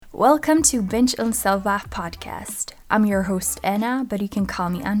Welcome to Binge on Self-Love podcast. I'm your host Anna, but you can call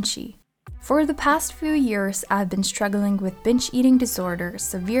me Anchi. For the past few years, I've been struggling with binge eating disorder,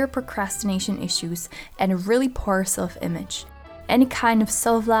 severe procrastination issues, and a really poor self-image. Any kind of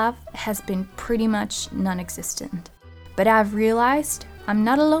self-love has been pretty much non-existent. But I've realized I'm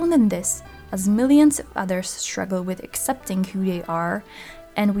not alone in this, as millions of others struggle with accepting who they are,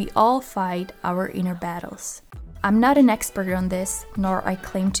 and we all fight our inner battles. I'm not an expert on this, nor I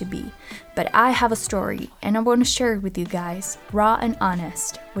claim to be, but I have a story and I want to share it with you guys, raw and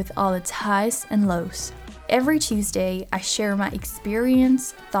honest, with all its highs and lows. Every Tuesday, I share my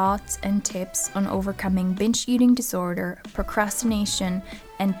experience, thoughts, and tips on overcoming binge eating disorder, procrastination,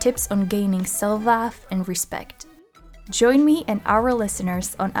 and tips on gaining self-love and respect. Join me and our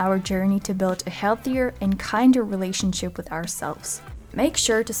listeners on our journey to build a healthier and kinder relationship with ourselves. Make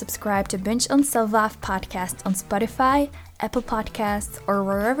sure to subscribe to Binge on Self-Love podcast on Spotify, Apple Podcasts, or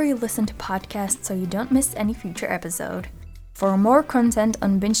wherever you listen to podcasts so you don't miss any future episode. For more content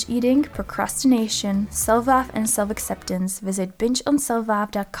on binge eating, procrastination, self-love, and self-acceptance, visit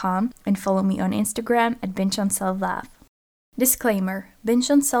bingeonselflove.com and follow me on Instagram at bingeonselflove. Disclaimer: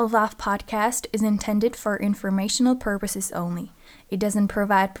 Binge on Self-Love podcast is intended for informational purposes only. It doesn't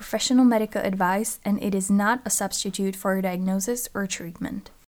provide professional medical advice, and it is not a substitute for a diagnosis or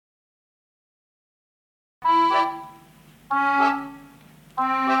treatment.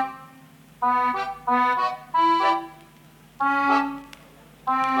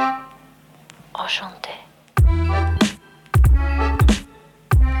 Enchanté.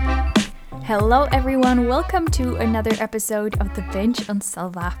 Hello everyone, welcome to another episode of the Binge on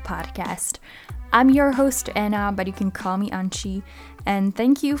Self-Love podcast. I'm your host Anna, but you can call me Anchi, and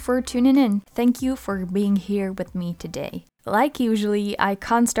thank you for tuning in. Thank you for being here with me today. Like usually, I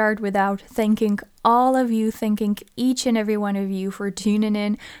can't start without thanking all of you, thanking each and every one of you for tuning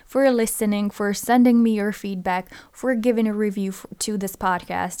in, for listening, for sending me your feedback, for giving a review to this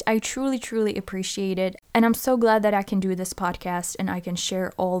podcast. I truly appreciate it, and I'm so glad that I can do this podcast and I can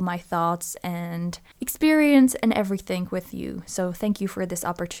share all my thoughts and experience and everything with you. So thank you for this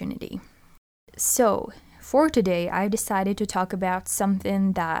opportunity. So, for today, I decided to talk about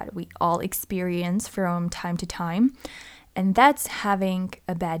something that we all experience from time to time, and that's having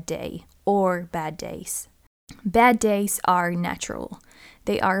a bad day or bad days. Bad days are natural.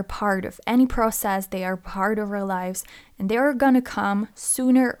 They are a part of any process, they are part of our lives, and they are gonna come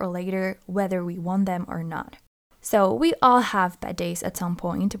sooner or later, whether we want them or not. So we all have bad days at some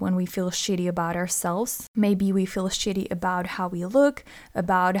point when we feel shitty about ourselves. Maybe we feel shitty about how we look,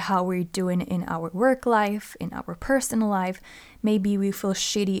 about how we're doing in our work life, in our personal life. Maybe we feel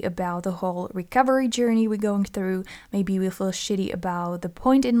shitty about the whole recovery journey we're going through. Maybe we feel shitty about the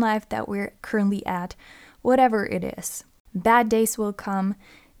point in life that we're currently at. Whatever it is. Bad days will come.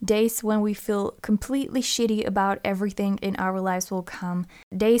 Days when we feel completely shitty about everything in our lives will come.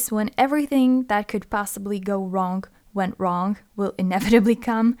 Days when everything that could possibly go wrong went wrong will inevitably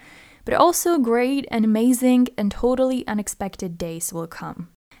come. But also great and amazing and totally unexpected days will come.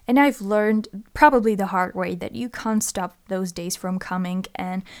 And I've learned, probably the hard way, that you can't stop those days from coming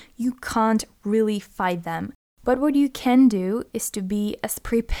and you can't really fight them. But what you can do is to be as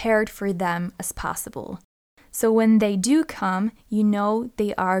prepared for them as possible. So when they do come, you know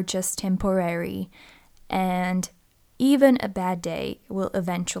they are just temporary, and even a bad day will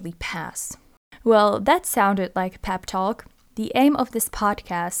eventually pass. Well, that sounded like a pep talk. The aim of this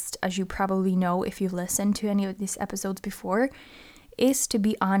podcast, as you probably know if you've listened to any of these episodes before, is to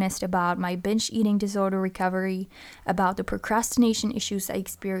be honest about my binge eating disorder recovery, about the procrastination issues I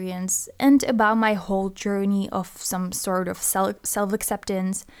experience, and about my whole journey of some sort of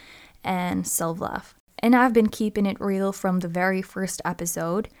self-acceptance and self-love. And I've been keeping it real from the very first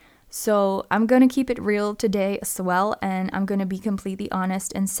episode. So I'm gonna keep it real today as well, and I'm gonna be completely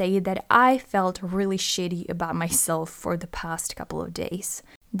honest and say that I felt really shitty about myself for the past couple of days.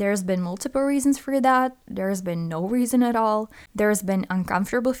 There's been multiple reasons for that. There's been no reason at all. There's been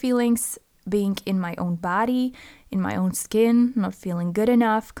uncomfortable feelings being in my own body, in my own skin, not feeling good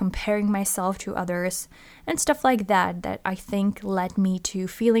enough, comparing myself to others, and stuff like that I think led me to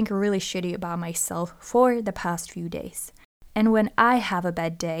feeling really shitty about myself for the past few days. And when I have a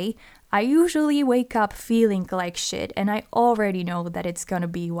bad day, I usually wake up feeling like shit, and I already know that it's gonna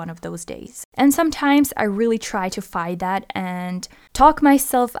be one of those days. And sometimes I really try to fight that and talk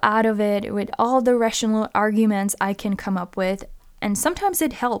myself out of it with all the rational arguments I can come up with, and sometimes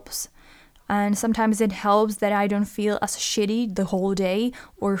it helps. And sometimes it helps that I don't feel as shitty the whole day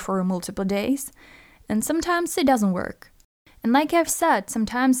or for multiple days. And sometimes it doesn't work. And like I've said,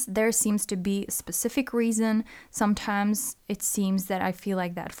 sometimes there seems to be a specific reason. Sometimes it seems that I feel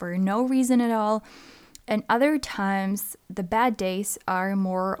like that for no reason at all. And other times, the bad days are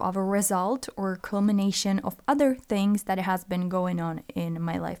more of a result or culmination of other things that has been going on in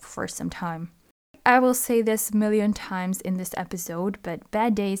my life for some time. I will say this a million times in this episode, but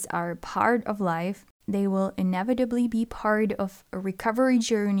bad days are part of life. They will inevitably be part of a recovery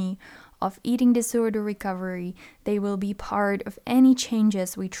journey, of eating disorder recovery. They will be part of any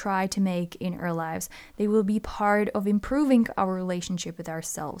changes we try to make in our lives. They will be part of improving our relationship with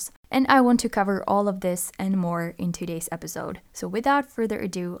ourselves. And I want to cover all of this and more in today's episode. So without further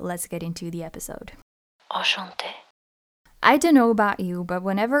ado, let's get into the episode. Enchanté. I don't know about you, but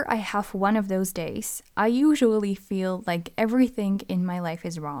whenever I have one of those days, I usually feel like everything in my life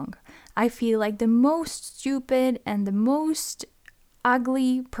is wrong. I feel like the most stupid and the most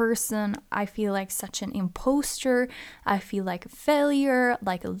ugly person. I feel like such an imposter. I feel like a failure,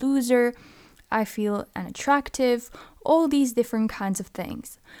 like a loser. I feel unattractive, all these different kinds of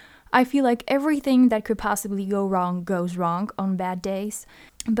things. I feel like everything that could possibly go wrong goes wrong on bad days.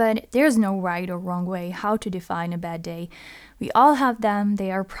 But there's no right or wrong way how to define a bad day. We all have them.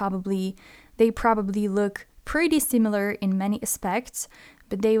 They probably look pretty similar in many aspects,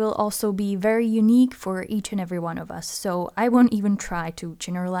 but they will also be very unique for each and every one of us. So I won't even try to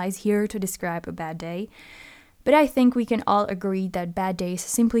generalize here to describe a bad day. But I think we can all agree that bad days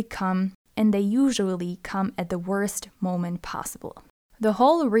simply come, and they usually come at the worst moment possible. The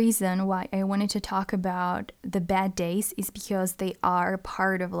whole reason why I wanted to talk about the bad days is because they are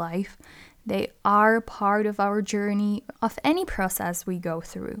part of life. They are part of our journey of any process we go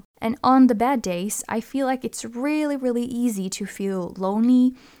through. And on the bad days, I feel like it's really, really easy to feel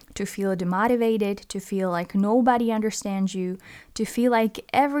lonely, to feel demotivated, to feel like nobody understands you, to feel like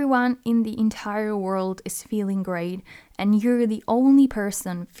everyone in the entire world is feeling great and you're the only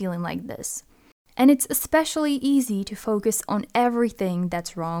person feeling like this. And it's especially easy to focus on everything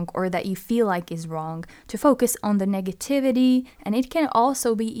that's wrong or that you feel like is wrong, to focus on the negativity, and it can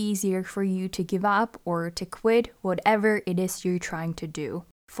also be easier for you to give up or to quit whatever it is you're trying to do.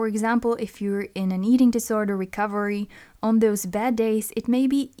 For example, if you're in an eating disorder recovery, on those bad days, it may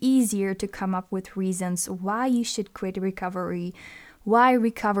be easier to come up with reasons why you should quit recovery, why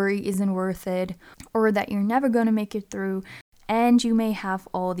recovery isn't worth it, or that you're never going to make it through, and you may have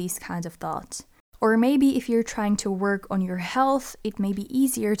all these kinds of thoughts. Or maybe if you're trying to work on your health, it may be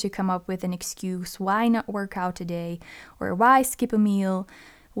easier to come up with an excuse why not work out today, or why skip a meal,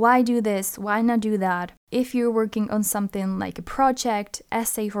 why do this, why not do that. If you're working on something like a project,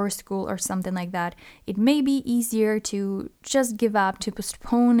 essay for school or something like that, it may be easier to just give up, to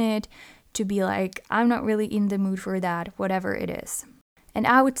postpone it, to be like, I'm not really in the mood for that, whatever it is. And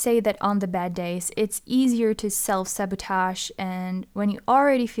I would say that on the bad days, it's easier to self-sabotage and when you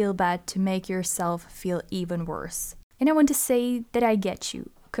already feel bad, to make yourself feel even worse. And I want to say that I get you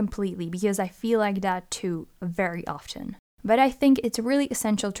completely because I feel like that too very often. But I think it's really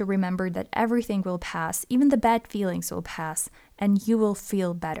essential to remember that everything will pass, even the bad feelings will pass, and you will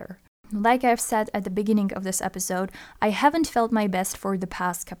feel better. Like I've said at the beginning of this episode, I haven't felt my best for the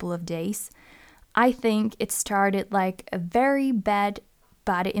past couple of days. I think it started like a very bad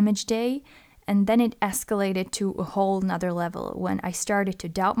body image day, and then it escalated to a whole nother level when I started to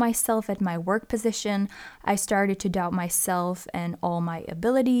doubt myself at my work position. I started to doubt myself and all my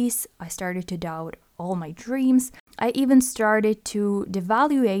abilities. I started to doubt all my dreams. I even started to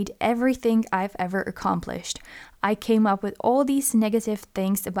devaluate everything I've ever accomplished. I came up with all these negative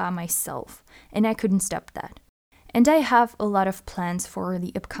things about myself, and I couldn't stop that. And I have a lot of plans for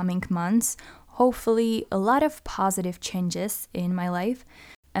the upcoming months. Hopefully, a lot of positive changes in my life.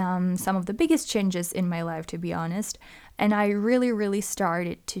 Some of the biggest changes in my life, to be honest. And I really, really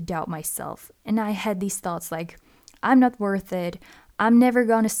started to doubt myself. And I had these thoughts like, I'm not worth it. I'm never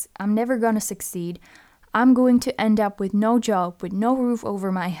gonna succeed. I'm going to end up with no job, with no roof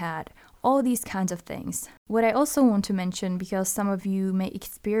over my head. All these kinds of things. What I also want to mention, because some of you may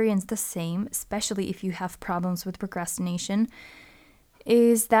experience the same, especially if you have problems with procrastination,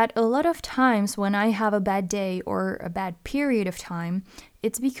 is that a lot of times when I have a bad day or a bad period of time,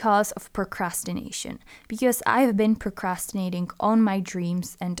 it's because of procrastination. Because I've been procrastinating on my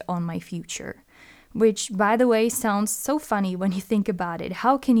dreams and on my future. Which, by the way, sounds so funny when you think about it.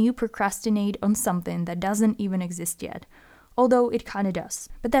 How can you procrastinate on something that doesn't even exist yet? Although it kinda does,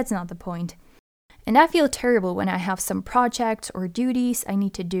 but that's not the point. And I feel terrible when I have some projects or duties I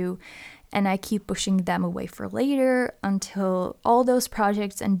need to do, and I keep pushing them away for later until all those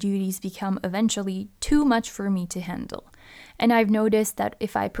projects and duties become eventually too much for me to handle. And I've noticed that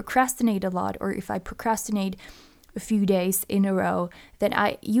if I procrastinate a lot, or if I procrastinate a few days in a row, then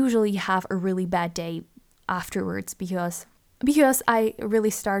I usually have a really bad day afterwards because I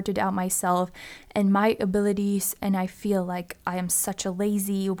really started out myself and my abilities, and I feel like I am such a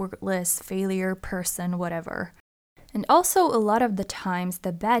lazy, worthless, failure person, whatever. And also, a lot of the times,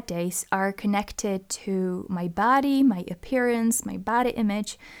 the bad days are connected to my body, my appearance, my body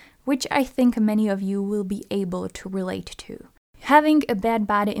image, which I think many of you will be able to relate to. Having a bad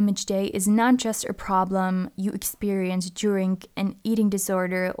body image day is not just a problem you experience during an eating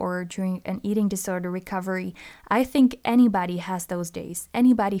disorder or during an eating disorder recovery. I think anybody has those days.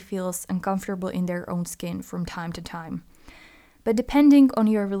 Anybody feels uncomfortable in their own skin from time to time. But depending on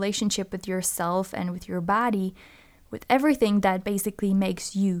your relationship with yourself and with your body, with everything that basically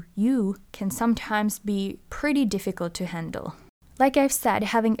makes you, can sometimes be pretty difficult to handle. Like I've said,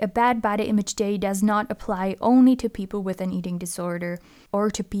 having a bad body image day does not apply only to people with an eating disorder, or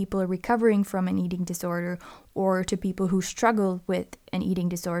to people recovering from an eating disorder, or to people who struggled with an eating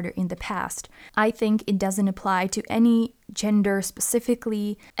disorder in the past. I think it doesn't apply to any gender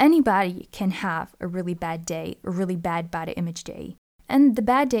specifically. Anybody can have a really bad day, a really bad body image day. And the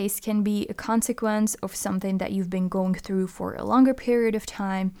bad days can be a consequence of something that you've been going through for a longer period of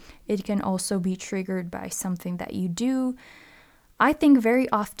time. It can also be triggered by something that you do. I think very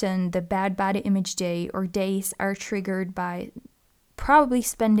often the bad body image day or days are triggered by probably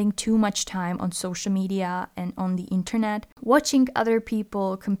spending too much time on social media and on the internet, watching other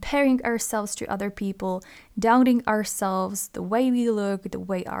people, comparing ourselves to other people, doubting ourselves, the way we look, the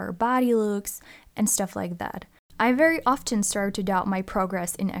way our body looks, and stuff like that. I very often start to doubt my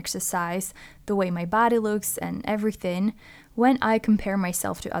progress in exercise, the way my body looks, and everything when I compare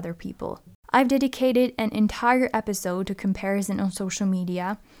myself to other people. I've dedicated an entire episode to comparison on social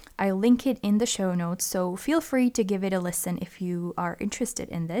media. I link it in the show notes, so feel free to give it a listen if you are interested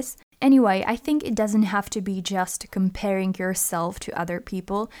in this. Anyway, I think it doesn't have to be just comparing yourself to other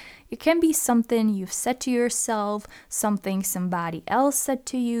people. It can be something you've said to yourself, something somebody else said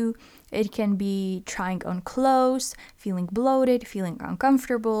to you. It can be trying on clothes, feeling bloated, feeling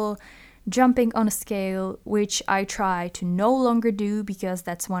uncomfortable, jumping on a scale, which I try to no longer do because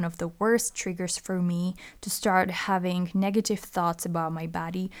that's one of the worst triggers for me to start having negative thoughts about my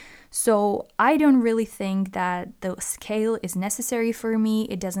body. So I don't really think that the scale is necessary for me.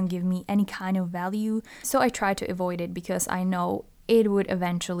 It doesn't give me any kind of value. So I try to avoid it because I know it would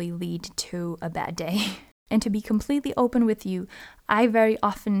eventually lead to a bad day. And to be completely open with you, I very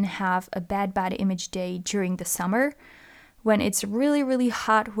often have a bad body image day during the summer, when it's really, really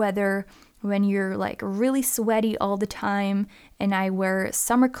hot weather, when you're like really sweaty all the time, and I wear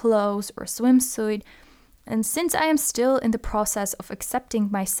summer clothes or swimsuit. And since I am still in the process of accepting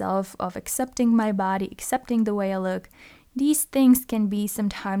myself, of accepting my body, accepting the way I look, these things can be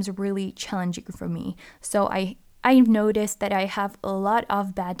sometimes really challenging for me. So I've noticed that I have a lot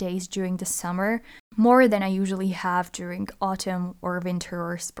of bad days during the summer, more than I usually have during autumn or winter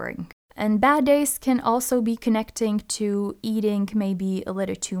or spring. And bad days can also be connecting to eating maybe a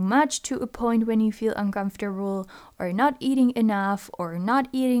little too much to a point when you feel uncomfortable, or not eating enough, or not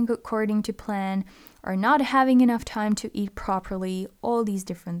eating according to plan, or not having enough time to eat properly, all these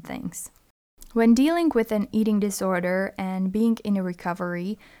different things. When dealing with an eating disorder and being in a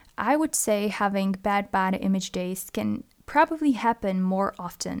recovery, I would say having bad body image days can probably happen more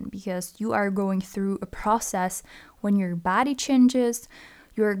often because you are going through a process when your body changes.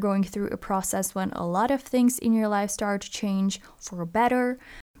 You're going through a process when a lot of things in your life start to change for better.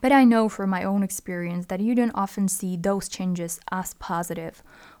 But I know from my own experience that you don't often see those changes as positive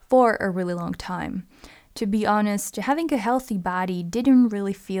for a really long time. To be honest, having a healthy body didn't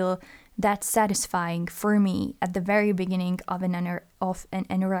really feel that satisfying for me at the very beginning of an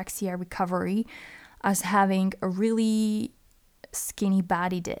anorexia recovery as having a really skinny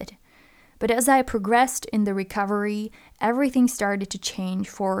body did. But as I progressed in the recovery, everything started to change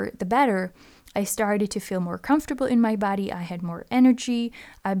for the better. I started to feel more comfortable in my body, I had more energy,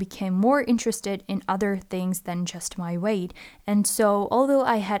 I became more interested in other things than just my weight. And so, although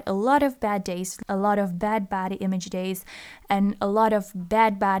I had a lot of bad days, a lot of bad body image days, and a lot of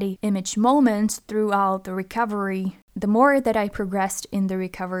bad body image moments throughout the recovery, the more that I progressed in the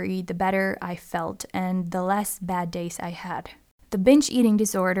recovery, the better I felt and the less bad days I had. The binge eating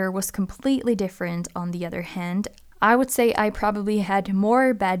disorder was completely different on the other hand. I would say I probably had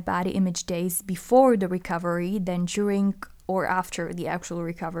more bad body image days before the recovery than during or after the actual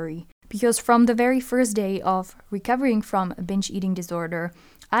recovery. Because from the very first day of recovering from a binge eating disorder,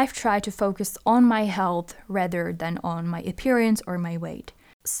 I've tried to focus on my health rather than on my appearance or my weight.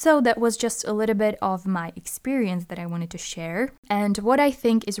 So that was just a little bit of my experience that I wanted to share. And what I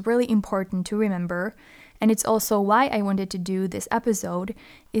think is really important to remember, And it's also why I wanted to do this episode,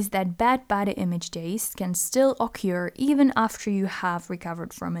 is that bad body image days can still occur even after you have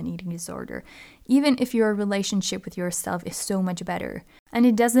recovered from an eating disorder, even if your relationship with yourself is so much better. And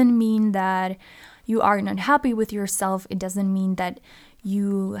it doesn't mean that you are not happy with yourself. It doesn't mean that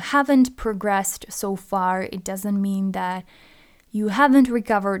you haven't progressed so far. It doesn't mean that you haven't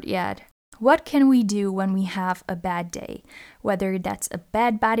recovered yet. What can we do when we have a bad day? Whether that's a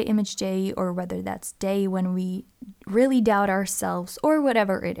bad body image day or whether that's day when we really doubt ourselves or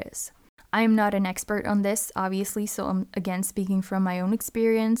whatever it is. I am not an expert on this, obviously, so I'm again speaking from my own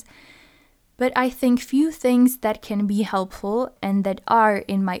experience. But I think few things that can be helpful and that are,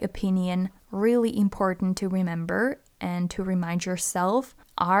 in my opinion, really important to remember and to remind yourself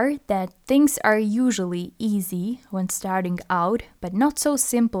are that things are usually easy when starting out, but not so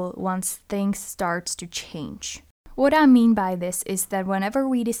simple once things starts to change. What I mean by this is that whenever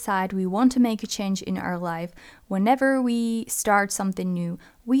we decide we want to make a change in our life, whenever we start something new,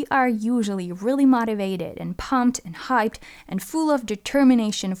 we are usually really motivated and pumped and hyped and full of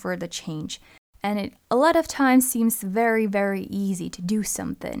determination for the change. And it a lot of times seems very, very easy to do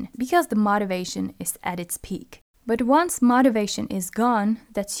something because the motivation is at its peak. But once motivation is gone,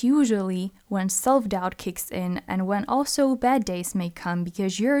 that's usually when self-doubt kicks in and when also bad days may come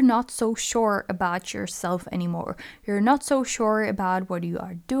because you're not so sure about yourself anymore. You're not so sure about what you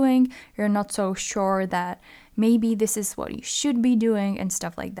are doing. You're not so sure that maybe this is what you should be doing and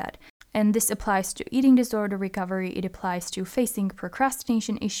stuff like that. And this applies to eating disorder recovery, it applies to facing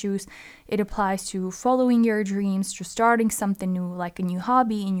procrastination issues, it applies to following your dreams, to starting something new like a new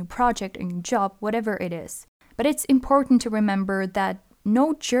hobby, a new project, a new job, whatever it is. But it's important to remember that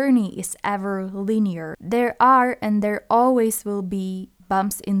no journey is ever linear. There are and there always will be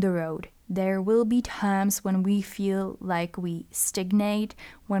bumps in the road. There will be times when we feel like we stagnate,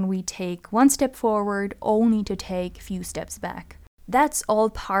 when we take one step forward only to take a few steps back. That's all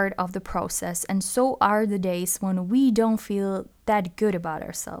part of the process, and so are the days when we don't feel that good about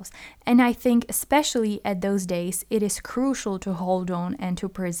ourselves. And I think especially at those days, it is crucial to hold on and to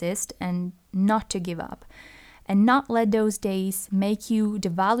persist and not to give up. And not let those days make you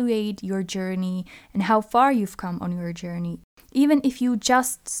devaluate your journey and how far you've come on your journey. Even if you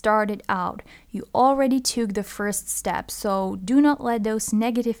just started out, you already took the first step, so do not let those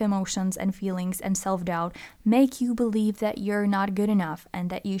negative emotions and feelings and self-doubt make you believe that you're not good enough and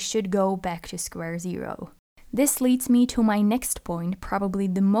that you should go back to square zero. This leads me to my next point, probably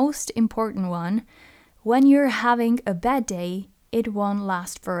the most important one. When you're having a bad day, it won't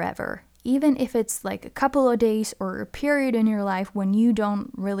last forever. Even if it's like a couple of days or a period in your life when you don't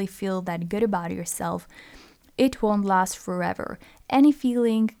really feel that good about yourself, it won't last forever. Any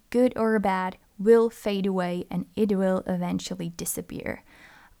feeling, good or bad, will fade away and it will eventually disappear.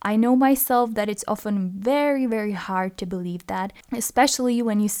 I know myself that it's often very, very hard to believe that, especially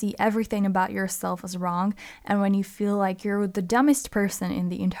when you see everything about yourself as wrong and when you feel like you're the dumbest person in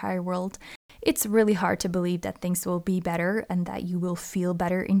the entire world. It's really hard to believe that things will be better and that you will feel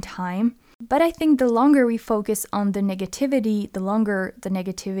better in time. But I think the longer we focus on the negativity, the longer the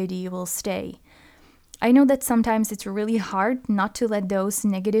negativity will stay. I know that sometimes it's really hard not to let those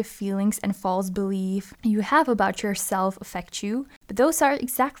negative feelings and false beliefs you have about yourself affect you, but those are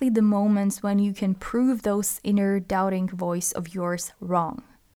exactly the moments when you can prove those inner doubting voice of yours wrong.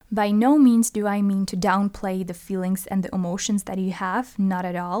 By no means do I mean to downplay the feelings and the emotions that you have, not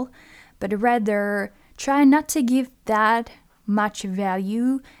at all, but rather try not to give that much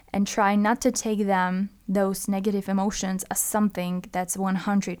value and try not to take those negative emotions, as something that's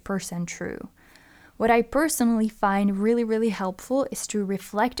 100% true. What I personally find really, really helpful is to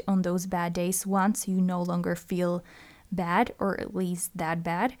reflect on those bad days once you no longer feel bad, or at least that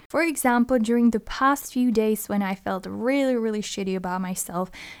bad. For example, during the past few days when I felt really, really shitty about myself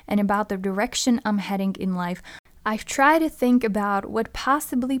and about the direction I'm heading in life, I've tried to think about what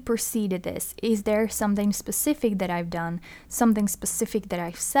possibly preceded this. Is there something specific that I've done, something specific that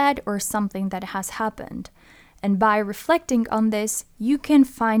I've said, or something that has happened? And by reflecting on this, you can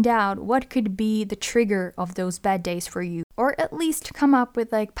find out what could be the trigger of those bad days for you, or at least come up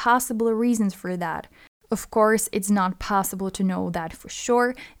with possible reasons for that. Of course, it's not possible to know that for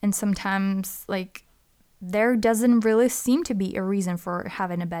sure, and sometimes there doesn't really seem to be a reason for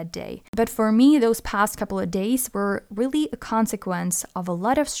having a bad day. But for me, those past couple of days were really a consequence of a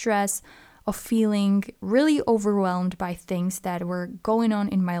lot of stress, of feeling really overwhelmed by things that were going on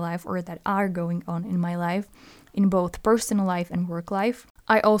in my life or that are going on in my life, in both personal life and work life.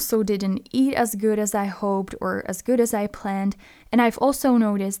 I also didn't eat as good as I hoped or as good as I planned, and I've also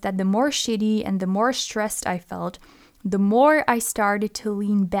noticed that the more shitty and the more stressed I felt, the more I started to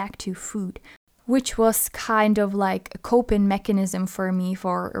lean back to food, which was kind of like a coping mechanism for me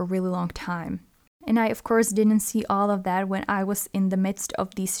for a really long time. And I, of course, didn't see all of that when I was in the midst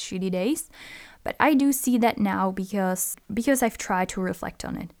of these shitty days, but I do see that now because I've tried to reflect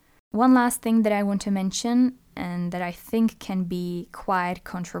on it. One last thing that I want to mention, and that I think can be quite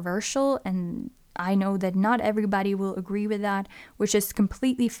controversial, and I know that not everybody will agree with that, which is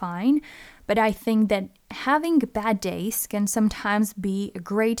completely fine, but I think that having bad days can sometimes be a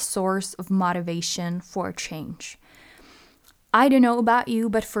great source of motivation for change. I don't know about you,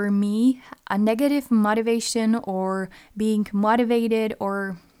 but for me, a negative motivation or being motivated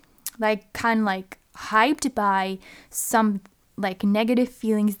or kind of hyped by some negative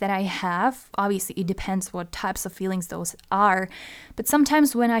feelings that I have, obviously it depends what types of feelings those are, but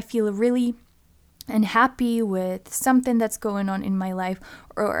sometimes when I feel really unhappy with something that's going on in my life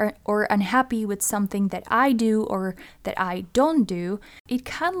or unhappy with something that I do or that I don't do, it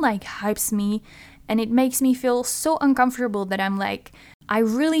kind of hypes me and it makes me feel so uncomfortable that I'm I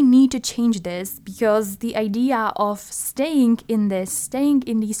really need to change this, because the idea of staying in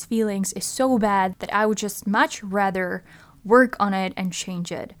these feelings is so bad that I would just much rather work on it and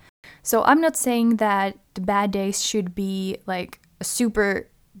change it. So I'm not saying that the bad days should be a super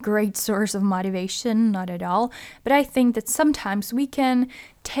great source of motivation, not at all, but I think that sometimes we can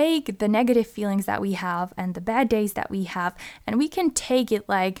take the negative feelings that we have and the bad days that we have, and we can take it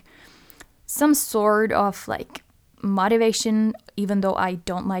some sort of motivation, even though I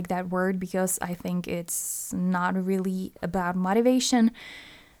don't like that word because I think it's not really about motivation.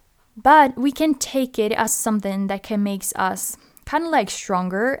 But we can take it as something that can make us kind of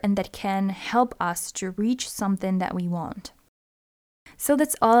stronger and that can help us to reach something that we want. So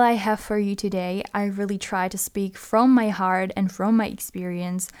that's all I have for you today. I really try to speak from my heart and from my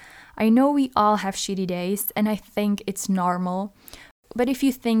experience. I know we all have shitty days and I think it's normal. But if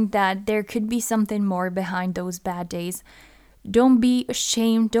you think that there could be something more behind those bad days, don't be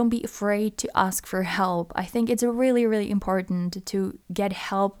ashamed, don't be afraid to ask for help. I think it's really, really important to get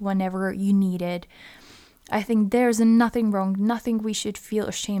help whenever you need it. I think there's nothing wrong, nothing we should feel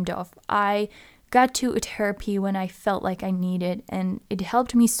ashamed of. I got to a therapy when I felt like I needed, and it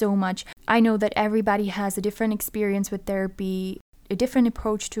helped me so much. I know that everybody has a different experience with therapy, a different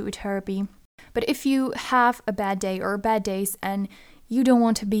approach to a therapy. But if you have a bad day or bad days and you don't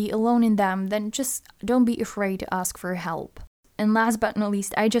want to be alone in them, then just don't be afraid to ask for help. And last but not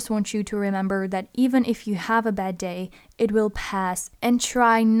least, I just want you to remember that even if you have a bad day, it will pass, and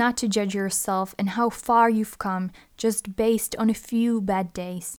try not to judge yourself and how far you've come just based on a few bad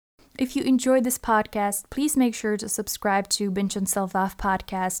days. If you enjoyed this podcast, please make sure to subscribe to Binge on Self-Love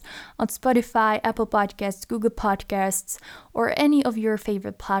podcast on Spotify, Apple Podcasts, Google Podcasts, or any of your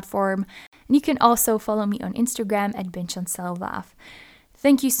favorite platform. And you can also follow me on Instagram at Binge on Self-Love.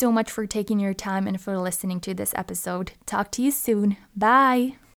 Thank you so much for taking your time and for listening to this episode. Talk to you soon.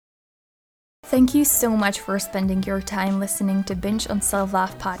 Bye! Thank you so much for spending your time listening to Binge on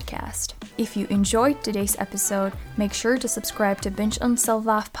Self-Love podcast. If you enjoyed today's episode, make sure to subscribe to Binge on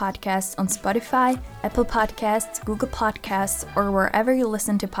Self-Love podcast on Spotify, Apple Podcasts, Google Podcasts, or wherever you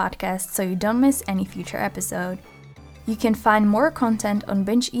listen to podcasts so you don't miss any future episode. You can find more content on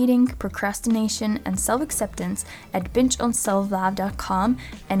binge eating, procrastination, and self-acceptance at bingeonselflove.com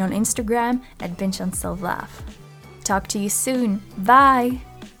and on Instagram at bingeonselflove. Talk to you soon. Bye!